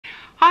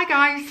Hi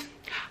guys,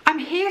 I'm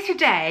here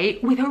today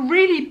with a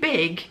really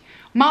big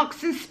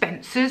Marks and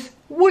Spencer's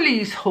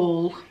Woolies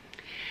haul.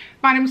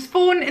 My name's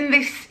Fawn and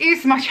this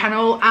is my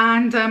channel,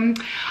 and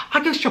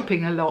I go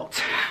shopping a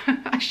lot.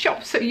 I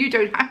shop so you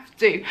don't have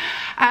to.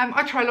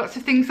 I try lots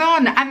of things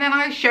on and then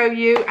I show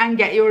you and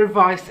get your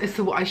advice as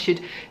to what I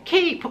should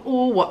keep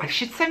or what I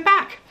should send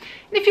back.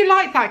 And if you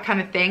like that kind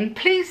of thing,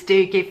 please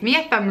do give me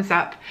a thumbs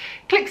up,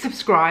 click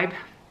subscribe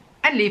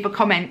and leave a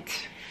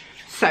comment.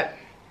 So,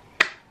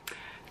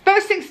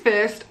 first things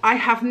first, I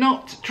have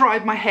not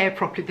dried my hair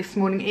properly this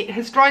morning. It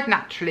has dried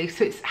naturally,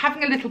 so it's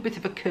having a little bit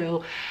of a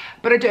curl,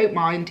 but I don't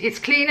mind. It's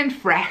clean and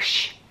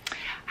fresh,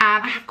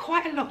 and I have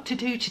quite a lot to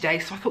do today,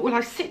 so I thought, will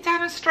I sit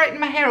down and straighten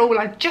my hair, or will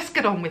I just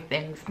get on with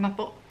things? And I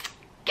thought,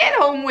 get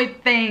on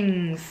with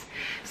things.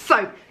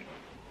 So,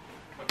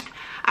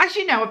 as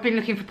you know, I've been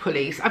looking for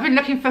pulleys. I've been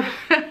looking for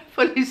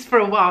pulleys for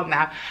a while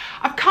now.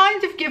 I've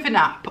kind of given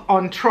up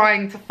on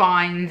trying to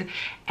find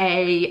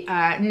a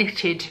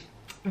knitted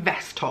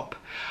vest top.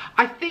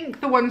 I think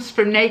the ones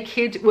from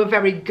Naked were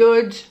very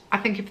good. I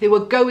think if they were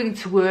going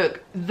to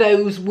work,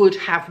 those would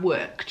have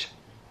worked,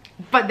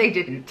 but they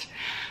didn't.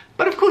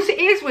 But of course it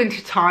is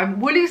winter time,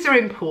 woolies are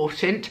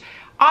important.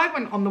 I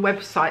went on the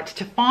website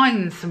to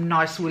find some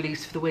nice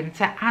woolies for the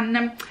winter, and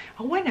I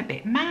went a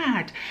bit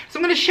mad. So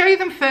I'm going to show you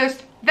them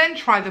first, then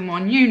try them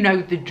on. You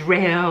know the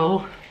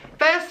drill.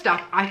 First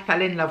up, I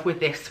fell in love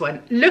with this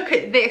one. Look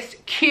at this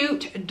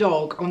cute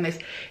dog on this.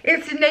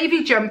 It's a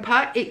navy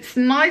jumper. It's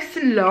nice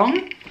and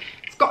long.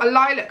 It's got a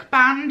lilac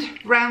band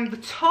round the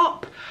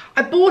top.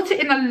 I bought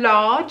it in a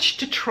large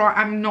to try.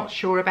 I'm not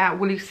sure about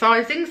woolly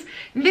sizings.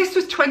 This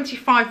was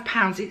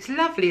 £25. It's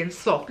lovely and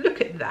soft.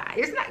 Look at that.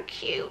 Isn't that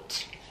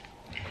cute?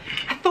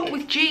 I thought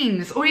with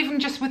jeans, or even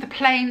just with a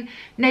plain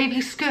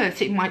navy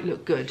skirt, it might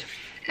look good.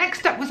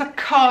 Next up was a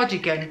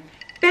cardigan.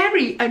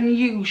 Very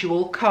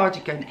unusual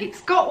cardigan.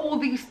 It's got all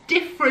these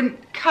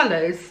different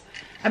colours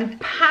and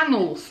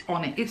panels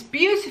on it. It's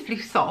beautifully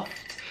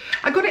soft.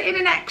 I got it in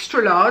an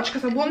extra large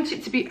because I want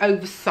it to be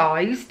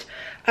oversized.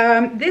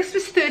 This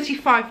was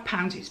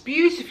 £35. It's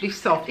beautifully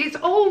soft. It's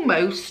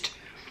almost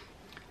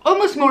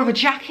more of a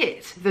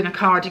jacket than a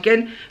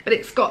cardigan, but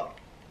it's got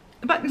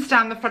buttons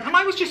down the front. And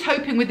I was just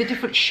hoping with the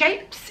different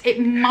shapes, it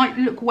might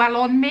look well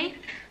on me.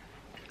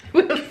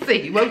 We'll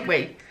see, won't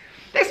we?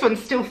 This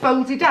one's still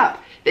folded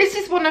up. This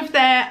is one of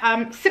their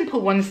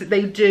simple ones that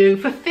they do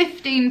for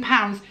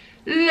 £15.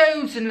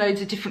 Loads and loads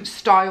of different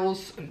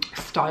styles,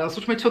 what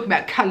am I talking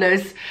about,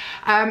 colours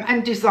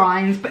and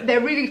designs, but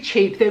they're really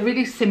cheap, they're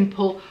really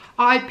simple.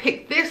 I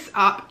picked this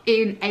up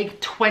in a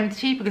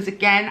 20 because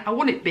again, I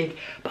want it big,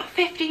 but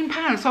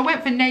 £15. So I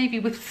went for navy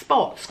with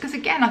spots because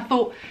again, I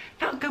thought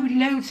that would go with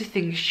loads of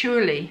things,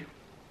 surely.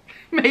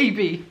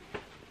 Maybe.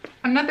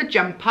 Another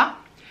jumper,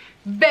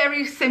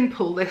 very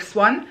simple this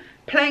one,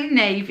 plain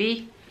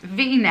navy,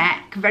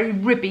 V-neck, very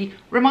ribby,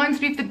 reminds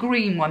me of the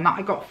green one that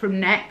I got from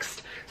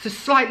Next, so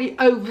slightly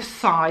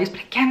oversized,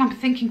 but again I'm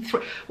thinking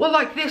through, well,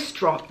 like this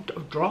dress, to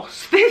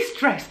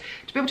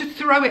be able to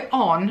throw it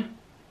on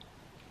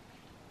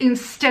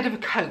instead of a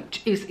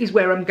coat is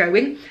where I'm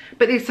going,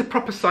 but it's a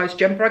proper size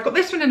jumper. I got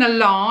this one in a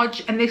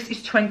large and this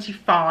is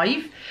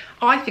 25.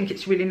 I think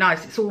it's really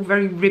nice, it's all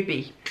very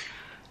ribby.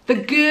 The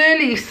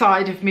girly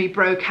side of me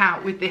broke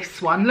out with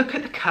this one. Look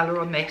at the colour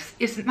on this.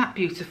 Isn't that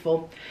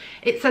beautiful?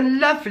 It's a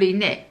lovely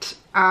knit.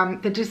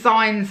 The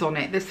designs on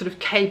it, there's sort of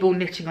cable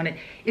knitting on it.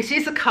 It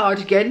is a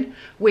cardigan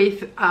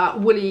with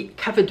woolly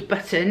covered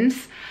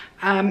buttons.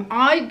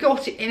 I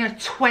got it in a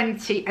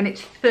 20 and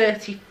it's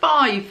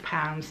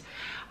 £35.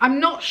 I'm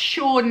not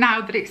sure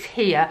now that it's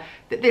here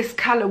that this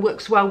colour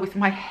works well with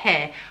my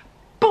hair,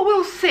 but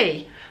we'll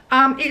see.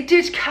 It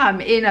did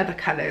come in other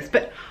colours,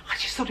 but I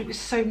just thought it was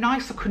so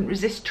nice I couldn't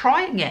resist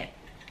trying it.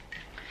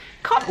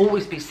 Can't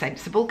always be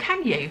sensible,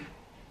 can you?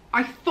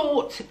 I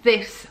thought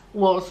this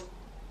was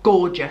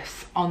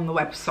gorgeous on the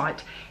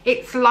website.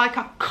 It's like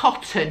a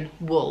cotton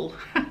wool.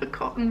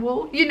 Cotton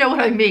wool? You know what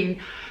I mean.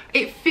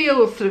 It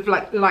feels sort of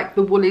like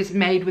the wool is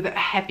made with a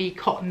heavy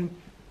cotton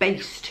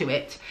base to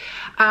it.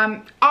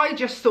 I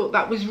just thought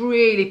that was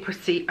really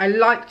pretty. I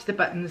liked the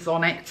buttons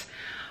on it.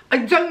 I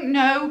don't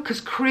know,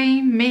 because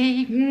cream,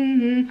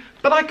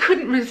 but I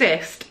couldn't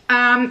resist.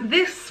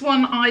 This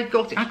one I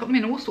got them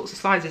in all sorts of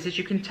sizes, as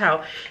you can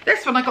tell.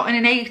 This one I got in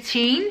an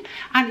 18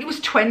 and it was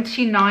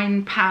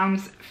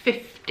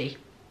 £29.50.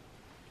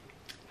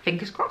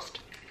 Fingers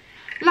crossed.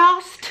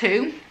 Last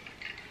two.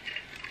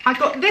 I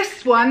got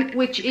this one,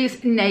 which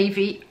is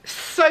navy,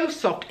 so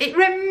soft. It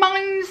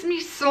reminds me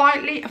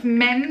slightly of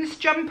men's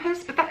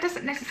jumpers, but that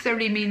doesn't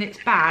necessarily mean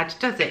it's bad,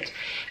 does it?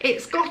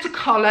 It's got a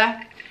collar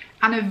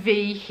and a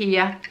V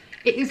here.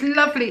 It is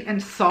lovely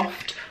and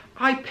soft.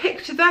 I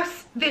picked I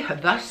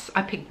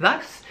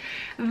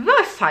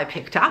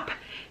picked up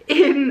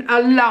in a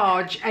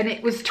large and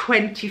it was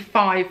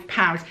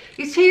 £25.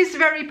 It is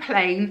very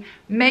plain,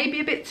 maybe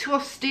a bit too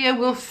austere,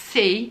 we'll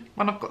see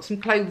when I've got some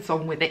clothes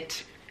on with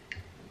it.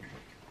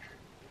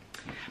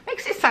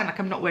 Makes it sound like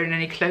I'm not wearing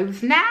any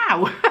clothes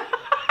now.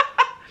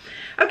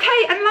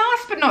 Okay, and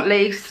last but not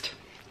least,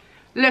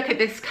 Look at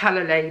this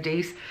colour,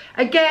 ladies.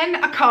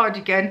 Again, a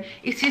cardigan.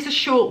 It is a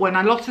short one.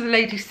 A lot of the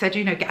ladies said,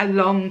 you know, get a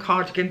long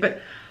cardigan,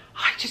 but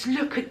I just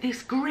look at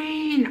this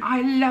green.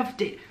 I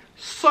loved it.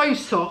 So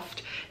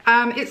soft.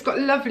 It's got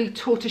lovely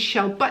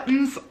tortoiseshell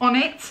buttons on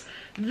it.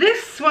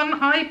 This one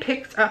I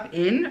picked up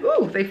in,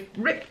 oh, they've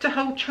ripped a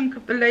whole chunk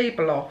of the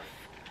label off.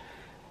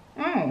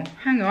 Oh,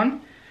 hang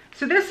on.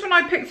 So this one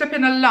I picked up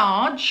in a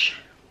large,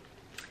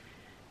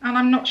 and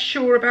I'm not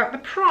sure about the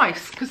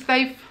price because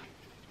they've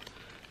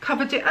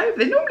covered it over.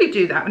 They normally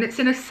do that when it's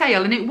in a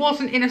sale, and it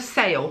wasn't in a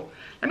sale.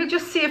 Let me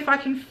just see if I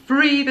can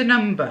free the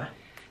number.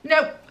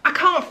 No, I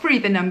can't free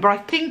the number. I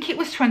think it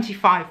was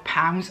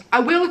 £25. I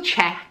will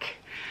check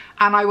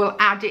and I will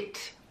add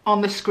it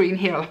on the screen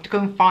here. I'll have to go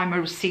and find my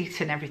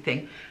receipt and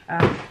everything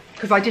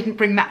because I didn't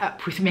bring that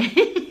up with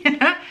me.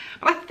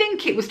 But I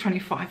think it was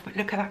 25, but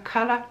look at that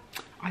colour.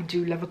 I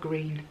do love a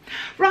green.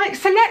 Right,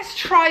 so let's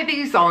try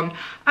these on.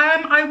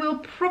 I will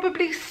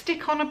probably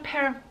stick on a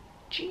pair of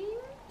jeans.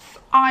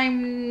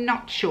 I'm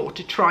not sure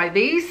to try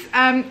these.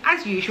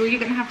 As usual, you're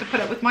going to have to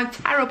put up with my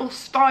terrible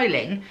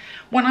styling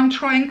when I'm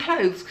trying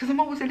clothes, because I'm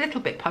always a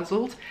little bit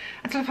puzzled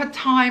until I've had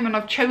time and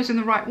I've chosen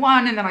the right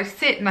one, and then I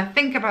sit and I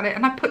think about it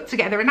and I put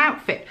together an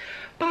outfit.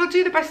 But I'll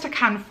do the best I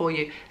can for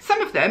you.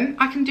 Some of them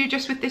I can do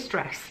just with this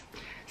dress.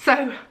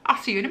 So I'll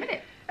see you in a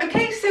minute.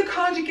 Okay, so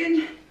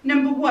cardigan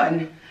number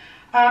one.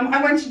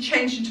 I went and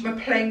changed into my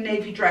plain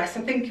navy dress.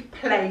 I think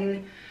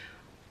plain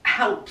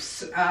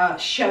helps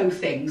show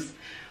things.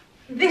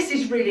 This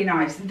is really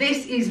nice.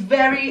 This is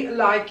very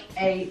like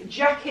a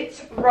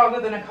jacket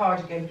rather than a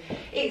cardigan.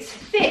 It's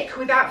thick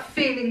without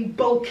feeling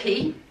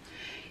bulky.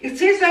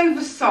 It is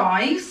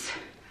oversized.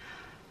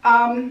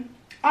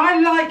 I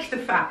like the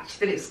fact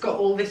that it's got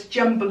all this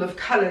jumble of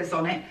colours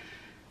on it.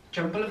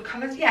 Jumble of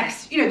colours,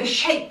 yes. You know, the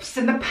shapes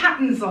and the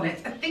patterns on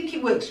it. I think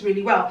it works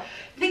really well.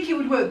 I think it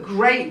would work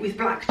great with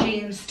black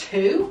jeans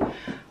too.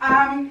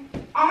 I'm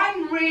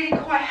really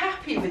quite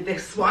happy with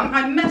this one.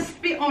 I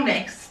must be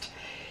honest.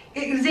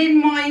 It is in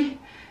my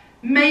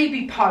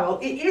maybe pile.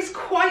 It is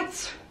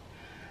quite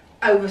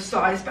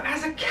oversized, but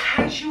as a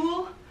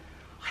casual,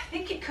 I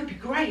think it could be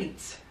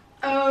great.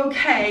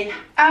 Okay,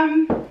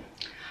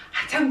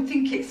 I don't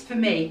think it's for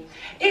me.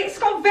 It's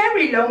got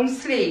very long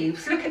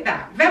sleeves. Look at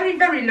that. Very,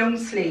 very long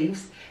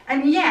sleeves.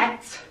 And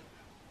yet,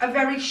 a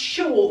very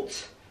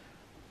short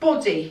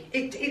body.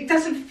 It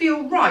doesn't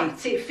feel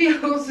right. It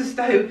feels as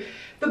though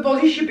the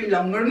body should be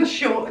longer and the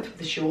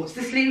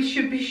sleeves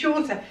should be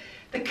shorter.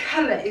 The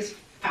colour is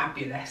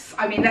fabulous.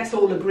 I mean, let's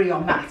all agree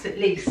on that at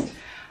least.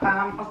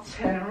 I'll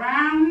turn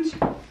around.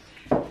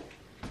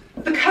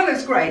 The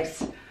colour's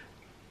great.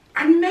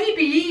 And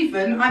maybe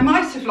even, I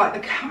might have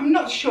liked I'm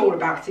not sure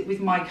about it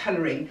with my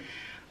colouring,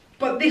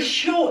 but this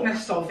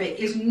shortness of it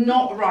is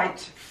not right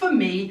for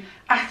me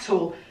at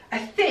all. I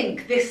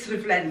think this sort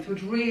of length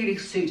would really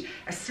suit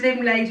a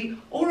slim lady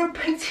or a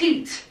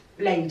petite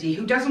lady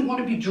who doesn't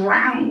want to be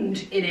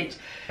drowned in it.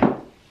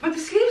 But the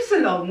sleeves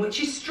are long,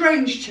 which is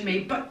strange to me,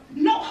 but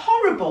not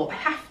horrible, I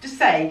have to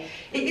say.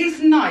 It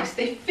is nice.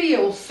 They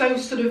feel so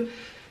sort of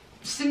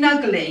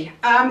snuggly.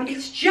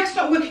 It's just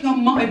not working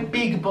on my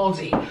big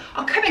body.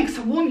 I'll come in because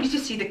I want you to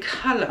see the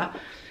colour,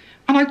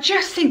 and I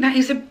just think that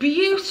is a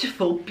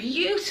beautiful,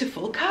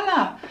 beautiful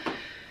colour.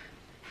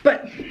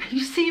 But you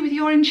see with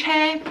your orange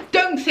hair,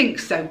 don't think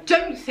so,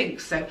 don't think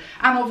so.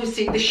 And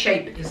obviously the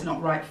shape is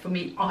not right for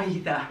me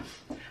either.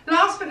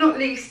 Last but not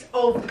least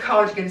of the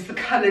cardigans, the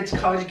coloured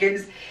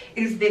cardigans,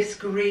 is this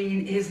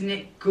green. Isn't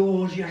it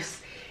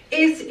gorgeous?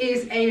 It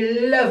is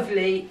a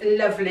lovely,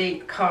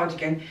 lovely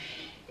cardigan.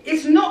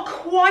 It's not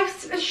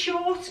quite as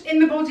short in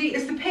the body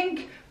as the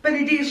pink, but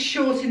it is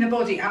short in the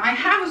body. And I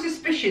have a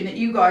suspicion that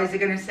you guys are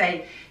going to say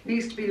it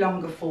needs to be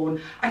longer,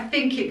 Fawn. I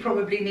think it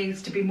probably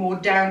needs to be more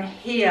down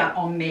here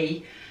on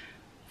me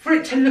for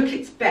it to look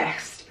its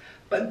best.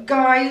 But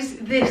guys,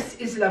 this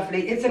is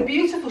lovely. It's a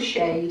beautiful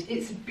shade.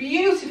 It's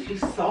beautifully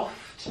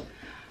soft.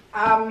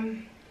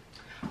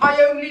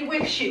 I only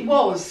wish it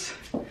was.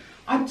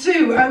 I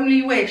do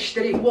only wish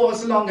that it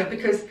was longer,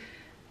 because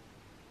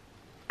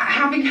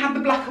having had the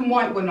black and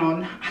white one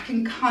on, I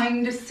can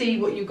kind of see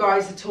what you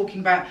guys are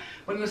talking about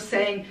when you're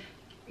saying,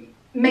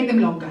 make them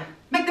longer,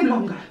 make them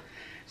longer.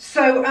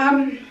 So,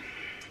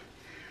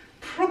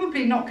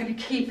 probably not going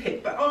to keep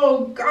it, but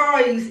oh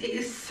guys, it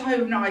is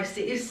so nice.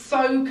 It is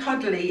so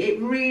cuddly. It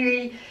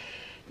really,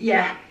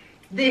 yeah,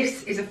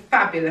 this is a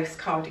fabulous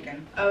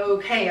cardigan.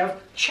 Okay,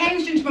 I've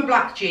changed into my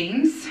black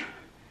jeans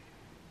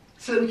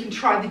so that we can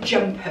try the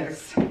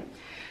jumpers.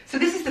 So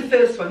this is the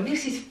first one.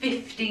 This is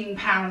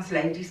 £15,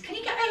 ladies. Can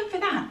you get over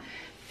that?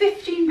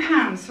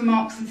 £15 for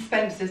Marks and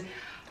Spencer's.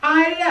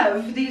 I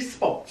love these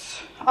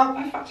spots.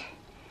 In fact,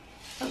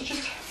 let's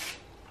just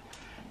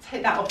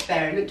take that off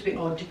there. It looked a bit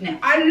odd, didn't it?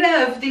 I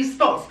love these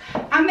spots.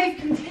 And they've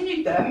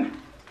continued them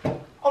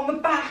on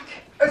the back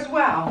as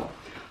well.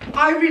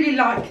 I really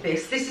like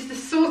this. This is the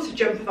sort of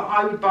jumper that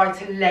I would buy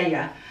to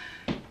layer.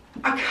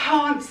 I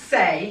can't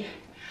say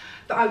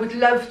that I would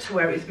love to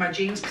wear it with my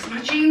jeans, because my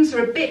jeans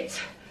are a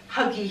bit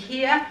huggy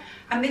here,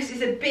 and this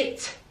is a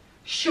bit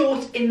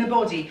short in the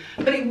body,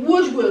 but it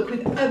would work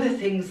with other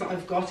things that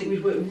I've got. It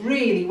would work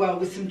really well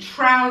with some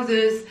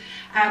trousers,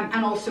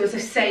 and also, as I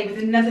say, with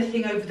another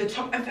thing over the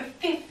top. And for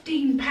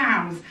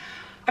 £15,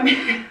 I mean,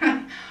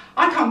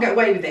 I can't get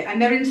away with it, and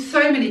they're in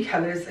so many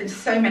colours and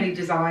so many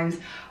designs.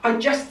 I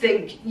just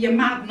think you're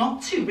mad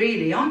not to,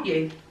 really, aren't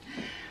you?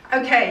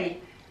 Okay,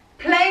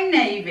 plain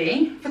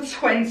navy for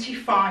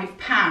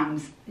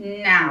 £25.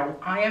 Now,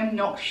 I am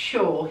not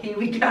sure. Here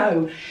we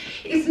go.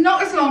 It's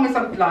not as long as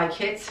I would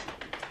like it.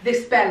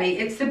 This belly,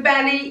 it's the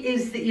belly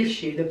is the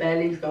issue. The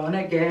belly's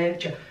gonna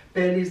get you.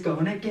 Belly's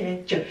gonna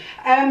get you.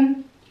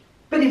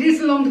 But it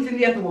is longer than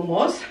the other one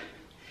was.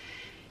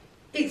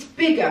 It's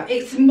bigger.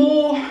 It's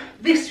more.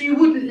 This you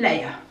wouldn't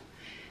layer.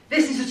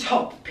 This is a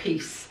top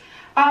piece.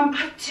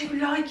 I do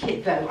like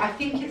it though. I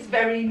think it's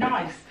very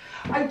nice.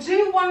 I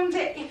do wonder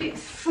if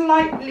it's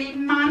slightly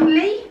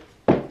manly.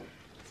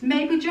 It's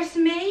maybe just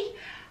me.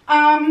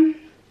 I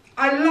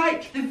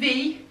like the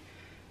V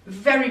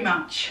very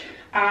much,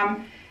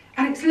 and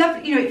it's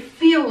lovely. You know, it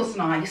feels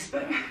nice,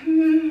 but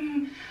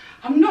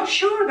I'm not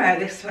sure about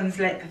this one,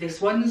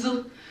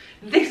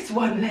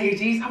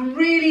 ladies.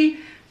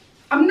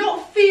 I'm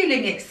not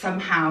feeling it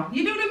somehow.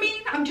 You know what I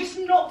mean? I'm just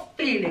not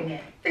feeling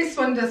it. This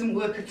one doesn't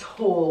work at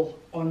all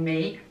on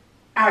me,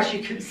 as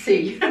you can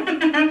see.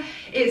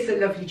 It's a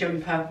lovely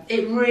jumper.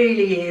 It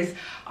really is.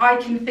 I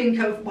can think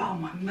of, wow,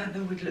 my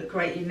mother would look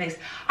great in this.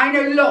 I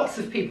know lots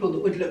of people that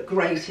would look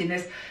great in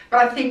this, but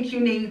I think you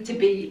need to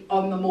be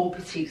on the more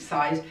petite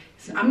side.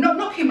 I'm not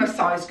knocking my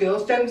size,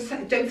 girls. Don't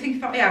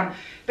think that I am.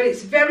 But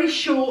it's very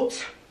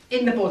short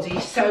in the body,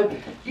 so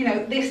you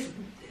know this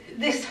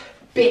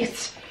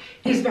bit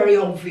is very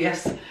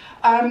obvious.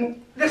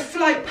 The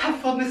slight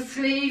puff on the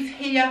sleeve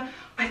here,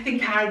 I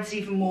think adds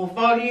even more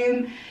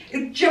volume.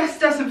 It just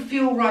doesn't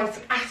feel right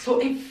at all.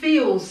 It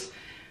feels,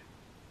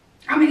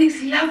 I mean,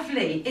 it's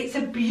lovely. It's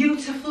a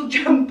beautiful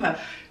jumper.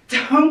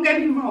 Don't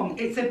get me wrong,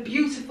 it's a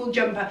beautiful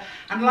jumper.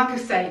 And like I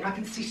say, I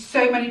can see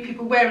so many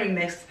people wearing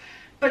this,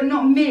 but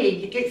not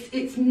me.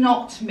 It's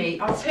not me.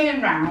 I'll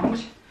turn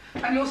around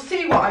and you'll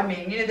see what I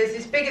mean. You know, there's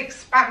this big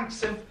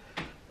expanse of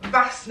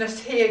vastness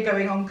here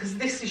going on because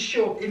this is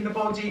short in the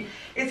body.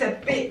 It's a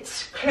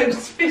bit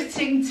close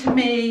fitting to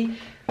me.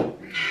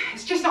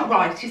 It's just not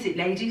right, is it,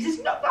 ladies?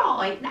 It's not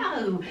right,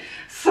 no.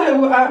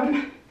 So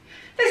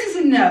this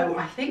is a no,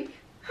 I think.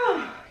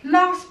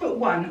 Last but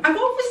one. I've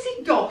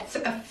obviously got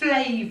a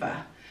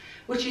flavour,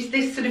 which is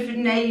this sort of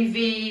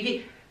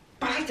navy,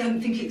 but I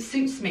don't think it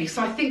suits me.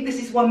 So I think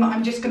this is one that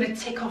I'm just going to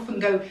tick off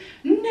and go,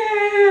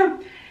 no.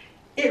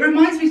 It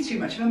reminds me too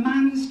much of a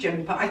man's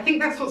jumper. I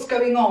think that's what's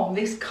going on,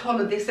 this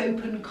collar, this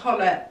open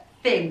collar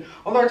thing.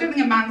 Although I don't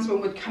think a man's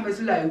one would come as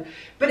low,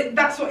 but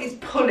that's what is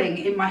pulling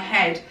in my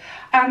head.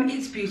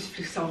 It's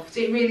beautifully soft,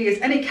 it really is.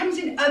 And it comes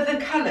in other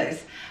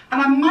colours,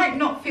 and I might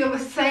not feel the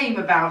same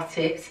about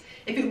it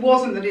if it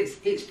wasn't that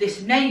it's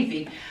this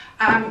navy.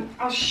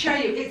 I'll show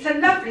you. It's a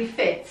lovely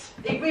fit.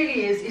 It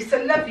really is. It's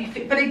a lovely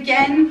fit. But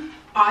again,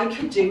 I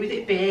could do with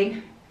it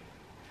being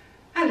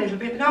a little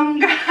bit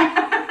longer.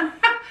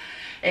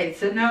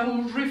 It's an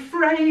old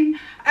refrain.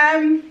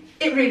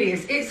 It really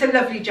is. It's a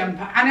lovely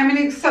jumper. And I mean,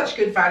 it's such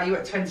good value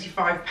at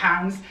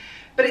 £25,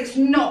 but it's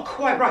not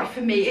quite right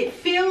for me. It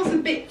feels a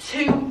bit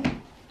too,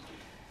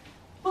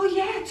 well,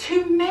 yeah,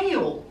 too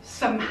male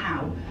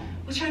somehow,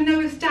 which I know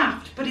is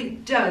daft, but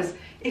it does.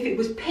 If it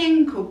was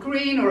pink or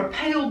green or a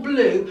pale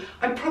blue,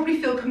 I'd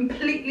probably feel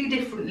completely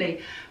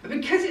differently. But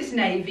because it's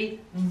navy,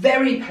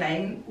 very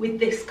plain with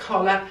this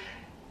collar,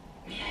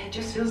 yeah, it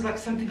just feels like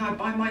something I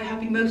buy my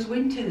hubby most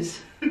winters.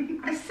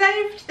 I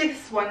saved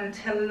this one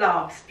till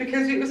last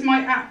because it was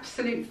my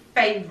absolute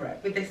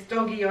favourite, with this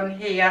doggy on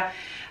here.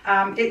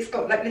 It's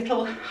got like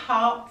little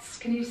hearts,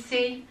 can you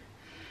see?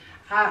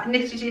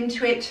 Knitted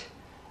into it.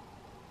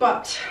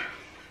 But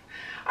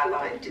I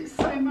liked it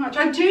so much.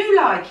 I do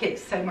like it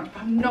so much,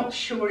 but I'm not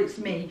sure it's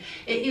me.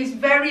 It is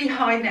very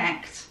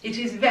high-necked. It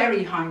is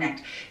very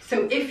high-necked.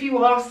 So if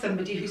you are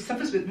somebody who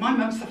suffers with, my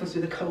mum suffers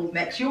with a cold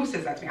neck. She always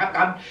says that to me.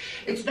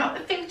 It's not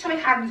the feet or my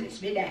hands, it's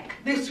my neck.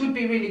 This would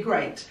be really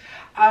great.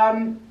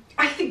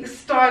 I think the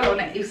style on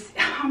it is,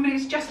 I mean,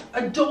 it's just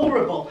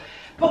adorable.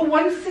 But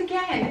once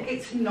again,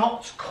 it's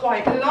not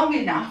quite long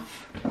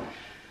enough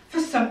for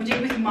somebody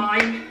with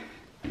my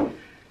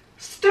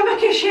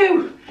stomach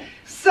issue.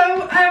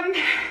 So,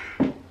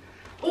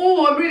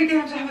 oh, I'm really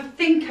going to have a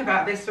think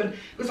about this one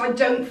because I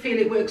don't feel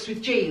it works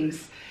with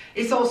jeans.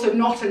 It's also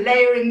not a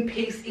layering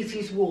piece. It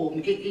is warm.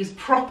 It is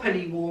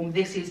properly warm.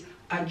 This is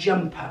a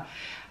jumper.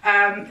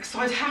 So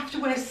I'd have to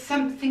wear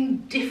something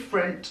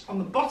different on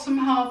the bottom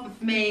half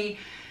of me.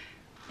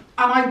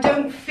 And I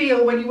don't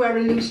feel when you wear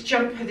a loose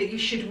jumper that you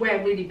should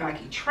wear really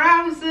baggy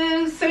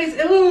trousers. So it's,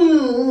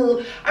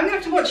 ooh, I'm going to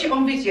have to watch it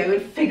on video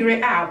and figure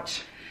it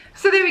out.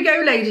 So there we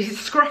go, ladies.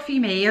 It's scruffy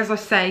me, as I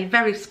say,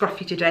 very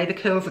scruffy today. The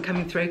curls are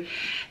coming through.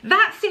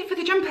 That's it for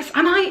the jumpers.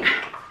 And I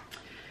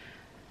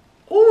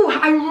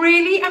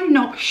really am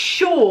not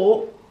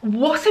sure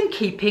what I'm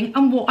keeping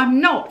and what I'm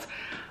not.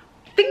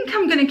 think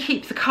I'm going to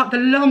keep the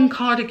long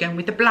cardigan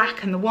with the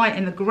black and the white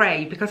and the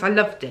grey because I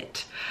loved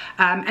it.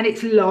 And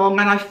it's long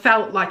and I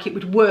felt like it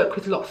would work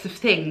with lots of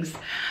things.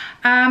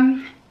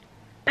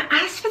 But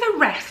as for the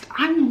rest,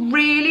 I'm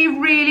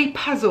really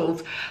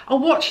puzzled. I'll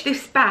watch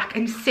this back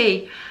and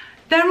see.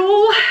 They're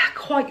all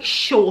quite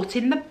short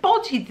in the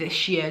body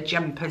this year,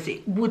 jumpers,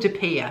 it would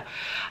appear.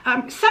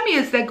 Some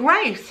years they're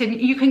great and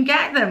you can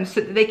get them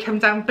so that they come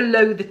down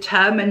below the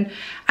tum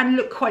and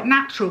look quite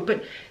natural.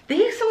 But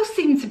these all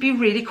seem to be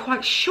really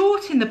quite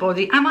short in the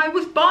body, and I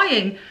was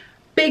buying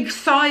big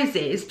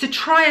sizes to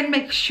try and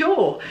make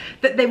sure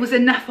that there was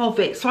enough of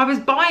it. So I was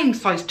buying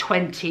size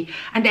 20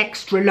 and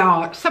extra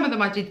large. Some of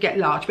them I did get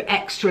large, but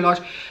extra large,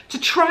 to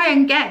try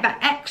and get that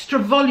extra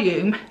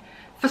volume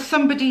for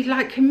somebody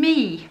like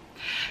me.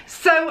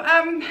 So,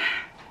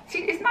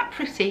 see, isn't that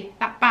pretty?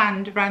 That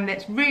band around there,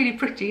 it's really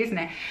pretty, isn't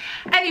it?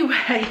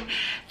 Anyway,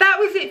 that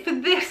was it for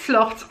this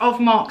lot of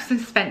Marks and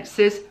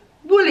Spencer's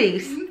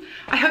woolies.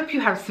 I hope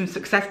you have some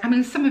success. I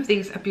mean, some of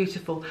these are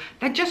beautiful.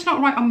 They're just not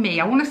right on me.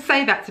 I want to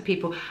say that to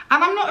people.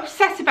 And I'm not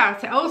obsessed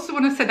about it. I also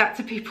want to say that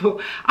to people.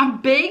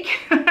 I'm big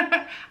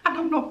and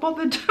I'm not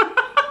bothered.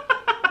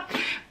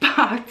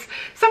 But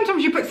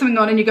sometimes you put something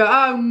on and you go,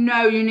 oh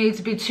no, you need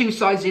to be 2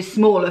 sizes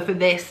smaller for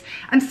this.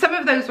 And some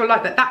of those were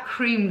like that. That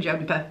cream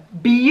jumper,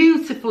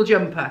 beautiful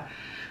jumper.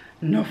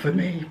 Not for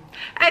me.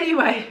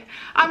 Anyway,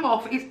 I'm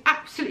off. It's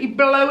absolutely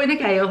blowing a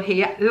gale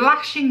here,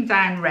 lashing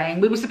down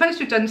rain. We were supposed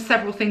to have done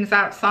several things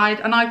outside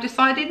and I've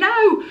decided,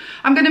 no,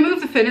 I'm going to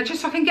move the furniture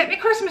so I can get my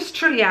Christmas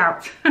tree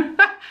out and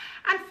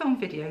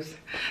film videos.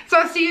 So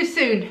I'll see you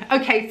soon.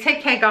 Okay,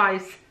 take care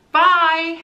guys. Bye.